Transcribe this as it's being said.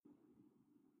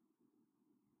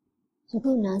ယ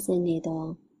ခုနားဆင်နေသော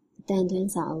အတန်သွင်း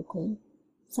စာအုပ်ကို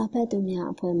စာဖတ်သူများ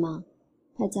အဖွဲ့မှ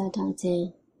ဖတ်ကြားထားခြင်း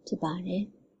ဖြစ်ပါတယ်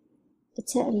။အ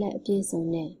ချက်အလက်အပြည့်စုံ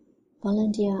နဲ့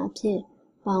volunteer အဖြစ်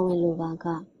ပါဝင်လိုပါက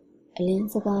အလင်း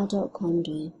စကား .com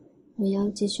တွင်ဝင်ရော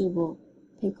က်ကြည့်ရှုဖို့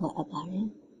ဖိတ်ခေါ်အပ်ပါတယ်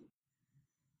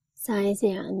။စာရေးဆ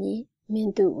ရာအမည်မ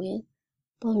င်းသူဝင်း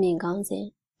ပုံမြင်ကောင်းစဉ်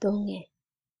သုံးငယ်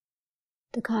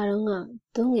တခါတော့က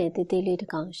သုံးငယ်တေးသေးလေးတစ်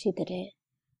ကောင်ရှိတဲ့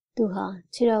သူဟာ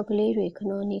ခြေတော်ကလေးတွေခ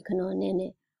နောနီခနောနဲ့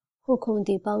ဟိုခုန်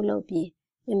တီပေါက်လုပ်ပြီး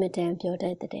အင်မတန်ပြောတ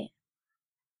တ်တဲ့ဒီ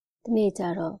နေ့ကျ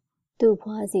တော့သူ့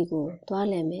ဖွားစီကိုသွား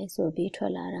လည်မယ်ဆိုပြီးထွ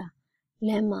က်လာတာလ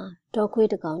မ်းမှာတောခွေး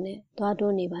တစ်ကောင်နဲ့သွား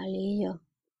တိုးနေပါလေရော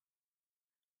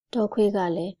တောခွေးက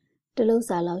လည်းတလုံး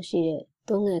စာလောက်ရှိတဲ့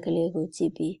သုံးငယ်ကလေးကိုကြ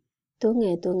ည့်ပြီးသုံးင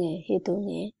ယ်ဟေးသုံး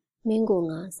ငယ်မင်းကို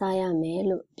ငါစားရမယ်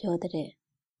လို့ပြောတဲ့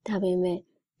ဒါပေမဲ့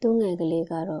သုံးငယ်ကလေး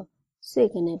ကတော့ဆွေ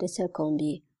ကနေတစ်ချက်ခုန်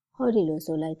ပြီးဟောဒီလို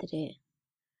ဆိုလိုက်တဲ့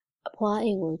အဖွား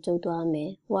အိမ်ကိုကျုပ်သွားမ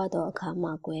ယ်ဝါတော့အခါ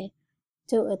မှကွယ်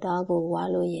ကျုပ်အသားကိုဝါ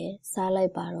လို့ရစားလို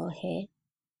က်ပါတော့ဟဲ့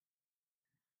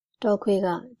တောခွေးက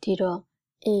ဒီတော့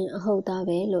အဟုတ်သား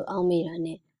ပဲလို့အောက်မိတာ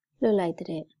နဲ့လွတ်လိုက်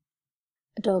တဲ့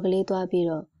အတော်ကလေးသွားပြီး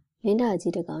တော့လင်းတာ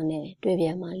ကြီးတစ်ကောင်နဲ့တွေ့ပြ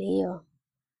န်ပါလေရော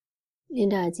လ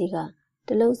င်းတာကြီးကတ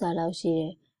လုံးစာလောက်ရှိ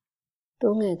တဲ့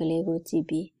သုံးငယ်ကလေးကိုကြည့်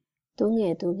ပြီးသုံးင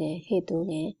ယ်ဟေ့သုံး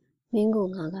ငယ်မင်းကို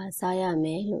ငါကစားရမ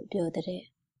ယ်လို့ပြောတဲ့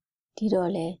ဒီ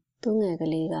တော့လေသုံးငယ်က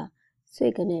လေးကဆွေ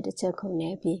ကနေတစ်ချက်ခုန်နေ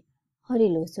ပြီးဟောဒီ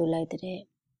လိုဆိုလိုက်တဲ့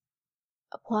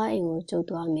အဖွားအိမ်ကိုကျုပ်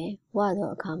သွားမယ်ဝါ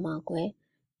တော့အခါမှကွယ်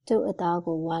ကျုပ်အသား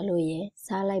ကိုဝါလို့ရ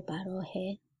စားလိုက်ပါတော့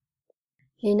ဟဲ့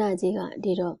လင်းနာကြီးက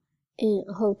ဒီတော့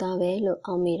အဟုတ်သားပဲလို့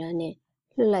အောက်မိတာနဲ့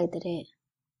လွတ်လိုက်တဲ့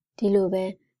ဒီလိုပဲ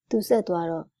သူဆက်သွား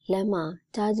တော့လမ်းမှာ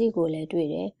ကြားကြီးကိုလည်းတွေ့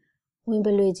တယ်ဝင်ပ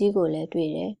လွေကြီးကိုလည်းတွေ့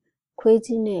တယ်ခွေး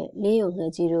ကြီးနဲ့လင်းယုံငှ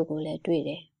က်ကြီးတို့ကိုလည်းတွေ့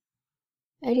တယ်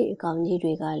အဲ့ဒီအကောင်ကြီး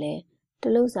တွေကလည်းတ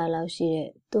လုံးစာလောက်ရှိတဲ့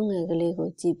သုံးငယ်ကလေးကို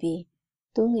ကြည့်ပြီး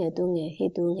သုံးငယ်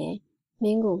ဟေ့သုံးငယ်မ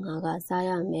င်းကိုငါကစား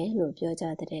ရမယ်လို့ပြောကြ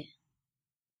တဲ့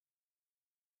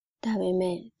ဒါပေ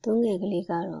မဲ့သုံးငယ်ကလေး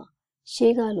ကတော့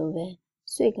ရှေးကလိုပဲ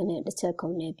ဆွေကနေတစ်ချက်ခု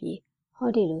န်နေပြီးဟော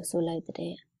ဒီလိုဆိုလိုက်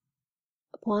တဲ့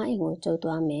အဖွားအိမ်ကိုကျုပ်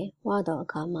သွားမယ်ဝါတော့အ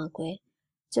ခါမှကွယ်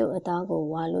ကျုပ်အသားကို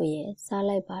ဝါလို့ရစား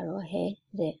လိုက်ပါတော့ဟဲ့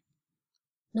တဲ့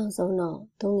နောက်ဆုံးတော့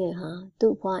သုံးငယ်ဟာ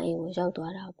သူ့အဖွားအိမ်ကိုရောက်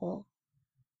သွားတာပေါ့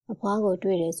အဖွားကို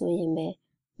တွေ့တယ်ဆိုရင်ပဲ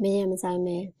မရမဆိုင်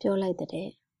ပဲပြောလိုက်တဲ့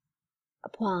အ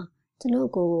ဖွားကျွန်ု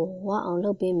ပ်ကိုဝါအောင်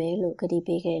လုပ်ပေးမယ်လို့ကတိ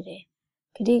ပေးခဲ့တယ်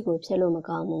ကတိကိုဖျက်လို့မ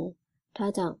ကောင်းဘူးဒါ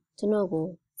ကြောင့်ကျွန်တော်ကို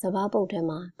စပားပုတ်ထဲ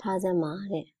မှာထားစမ်းပါ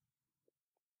တဲ့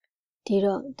ဒီ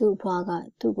တော့သူ့အဖွားက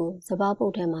သူ့ကိုစပားပု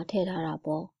တ်ထဲမှာထည့်ထားတာ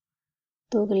ပေါ့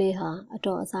သူကလေးဟာအ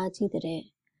တော်အစားကြီးတဲ့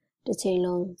တစ်ချိန်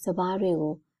လုံးစပားတွေ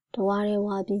ကိုတဝါးရဲ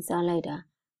ဝါပြီးစားလိုက်တာ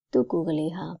သူ့ကိုယ်က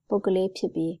လေးဟာပုတ်ကလေးဖြ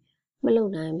စ်ပြီးမလုံ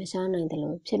နိုင်မရှားနိုင်တယ်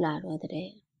လို့ဖြစ်လာတော့တဲ့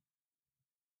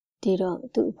ဒီတော့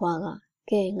သူ့အဖွားက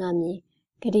ကဲငါမြည်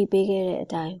ဂတိပေးခဲ့တဲ့အ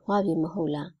တိုင်းဝါပြီမဟု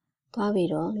တ်လားသွားပြီ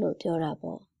တော့လို့ပြောတာ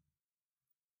ပေါ့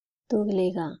သူက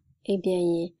လေးကအိမ်ပြန်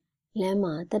ရင်လမ်း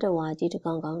မှာတတဝါကြီးတစ်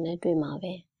ကောင်နဲ့တွေ့မှာ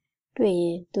ပဲတွေ့ရ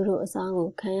င်သူတို့အစားကို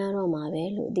ခံရတော့မှာပဲ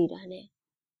လို့သိတာနဲ့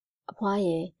အဖွား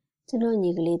ရဲ့ကျွန်တော်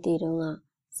ညီကလေးတေတုံးက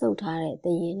စုပ်ထားတဲ့တ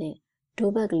ရင်နဲ့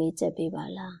ဒိုးဘက်ကလေးကြက်ပေးပါ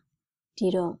လားဒီ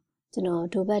တော့ကျွန်တော်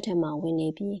ဒိုးဘက်ထဲမှာဝင်နေ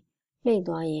ပြီးလှိမ့်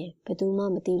သွားရင်ဘယ်သူမှ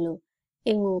မသိလို့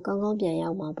အိမ်ကိုကောင်းကောင်းပြန်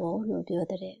ရောက်မှာပေါ့လို့ပြော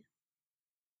တဲ့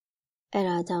အဲ့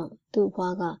ဒါကြောင့်သူ့အ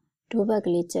ဖွားကဒိုးဘက်က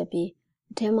လေးကြက်ပြီး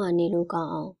အထဲမှာနေလို့ကော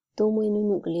င်းအောင်သိုးမွေးနု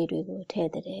နုကလေးတွေကိုထည့်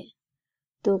တဲ့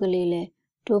သူကလေးလည်း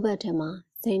ဒိုးဘက်ထဲမှာ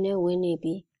စိန်နဲ့ဝင်နေ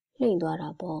ပြီးလှိမ့်သွားတာ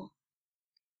ပေါ့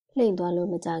လှိမ့်သွားလို့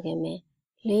မကြခင်ပဲ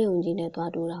လင်းယုံကြီးနဲ့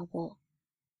သွားတိုးတာပေါ့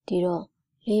ဒီတော့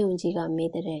လင်းယုံကြီးက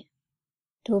မေးတဲ့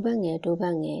ဒိုးဘက်ငယ်သူ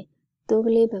က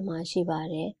လေးဘယ်မှာရှိပါ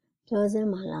တယ်ပြောစမ်း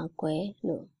ပါလားကွယ်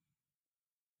လို့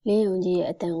လင်းယုံကြီးရဲ့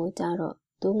အတန်ကိုကြားတော့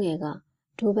သူငယ်က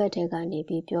ဒိုးဘက်ထဲကနေ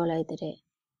ပြီးပြောလိုက်တဲ့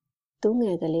သူင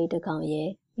ယ်ကလေးတစ်ကောင်ရဲ့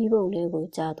မိဘုံလေးကို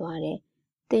ကြားသွားတယ်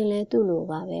တင်လဲသူ့လို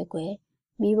ပါပဲကွယ်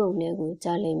မိဘုံလေးကို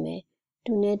ကြားလိုက်မယ်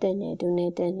ဒူနဲ့တက်နေ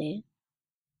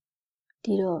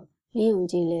ဒီတော့လင်းယုံ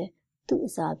ကြီးလဲသူ့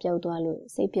အစာပျောက်သွားလို့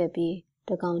စိတ်ပြက်ပြီးတ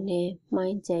ကောင်နဲ့မှို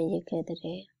င်းကြံရစ်ခဲ့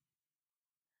တဲ့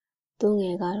သူင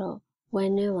ယ်ကတော့ဝ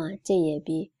မ်းထဲမှာကြိတ်ရ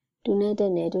ပြီးဒူနဲ့တ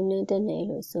က်နေ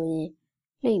လို့ဆိုရင်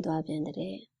လှိမ့်သွားပြန်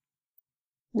တဲ့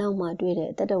နောက်မှတွေ့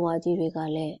တဲ့တတဝါကြီးတွေက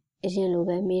လည်းအရင်လို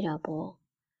ပဲမေးတာပေါ့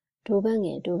ဒိုးဘက်င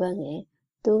ယ်သူ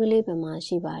ကလေးဘယ်မှာ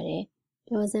ရှိပါတယ်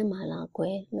ပြောစမ်းပါလားကွ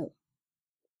ယ်လို့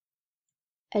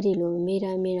အဲ့ဒီလိုမေး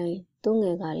တိုင်းသူင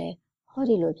ယ်ကလည်းဟော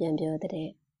ဒီလိုပြန်ပြောတဲ့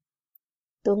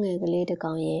သူငယ်ကလေးတစ်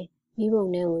ကောင်ရဲ့မိဘုံ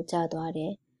ထဲကိုကျသွားတ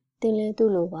ယ်တင်လဲ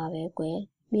သူ့လိုပါပဲကွယ်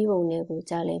မိဘုံထဲကို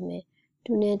ကျလိုက်မယ်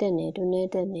ဒူနဲ့တက်နေ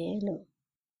လို့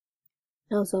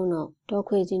နောက်ဆုံးတော့တော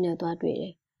ခွေးကြီးနဲ့သွားတွေ့တ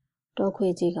ယ်တော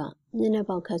ခွေးကြီးကမျက်နှာ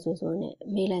ပေါက်ခတ်ဆိုနဲ့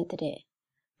မေးလိုက်တဲ့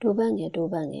ဒိုးပတ်ငယ်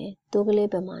တိုးကလေး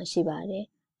ဘက်မှာရှိပါတယ်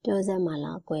ပြောစမ်းမှ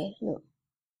လားကွယ်လို့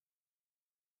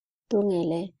တိုးငယ်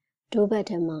လဲဒိုးပတ်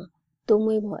ထဲမှာတိုး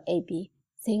မွေးပေါ်အိပ်ပြီး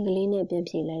စိန်ကလေးနဲ့ပြန်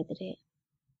ဖြေလိုက်တဲ့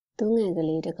တိုးငယ်က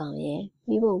လေးတစ်ကောင်ရဲ့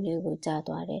မိဘုံထဲကိုကြား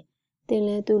သွားတယ်တင်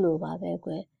လဲသူ့လိုပါပဲ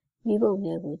ကွယ်မိဘုံ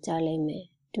ထဲကိုကြားလိုက်မယ်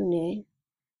သူနဲ့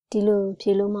ဒီလို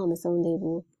ဖြေလို့မှမဆုံးသေး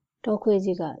ဘူးတော်ခွေ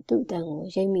ကြီးကသူ့အတန်ကို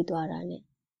ရိပ်မိသွားတာနဲ့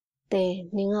တဲ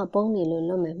နင်ကပုံးနေလို့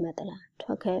လွတ်မယ်မှတ်သလားထွ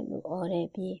က်ခဲ့လို့អော်တဲ့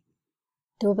ပြီး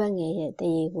ဒိုးပတ်ငယ်ရဲ့တ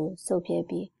ရေကိုစုပ်ပြဲ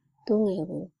ပြီးတိုးငယ်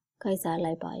ကိုခိုက်စား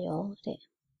လိုက်ပါရောတဲ့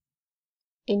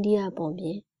အိန္ဒိယပုံပြ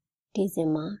င်ဒီဇင်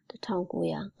ဘာ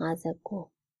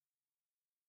1959